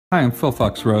Hi, I'm Phil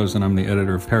Fox Rose, and I'm the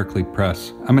editor of Paraclete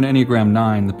Press. I'm an Enneagram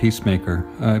 9, the peacemaker.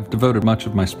 I've devoted much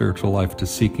of my spiritual life to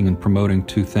seeking and promoting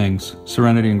two things: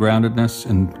 serenity and groundedness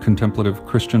in contemplative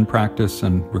Christian practice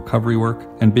and recovery work,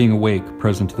 and being awake,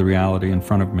 present to the reality in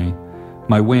front of me.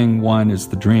 My wing 1 is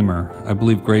the dreamer. I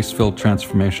believe grace-filled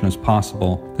transformation is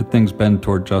possible, that things bend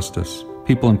toward justice.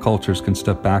 People and cultures can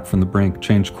step back from the brink,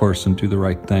 change course, and do the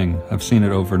right thing. I've seen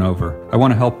it over and over. I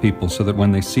want to help people so that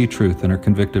when they see truth and are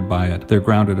convicted by it, they're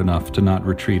grounded enough to not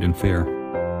retreat in fear.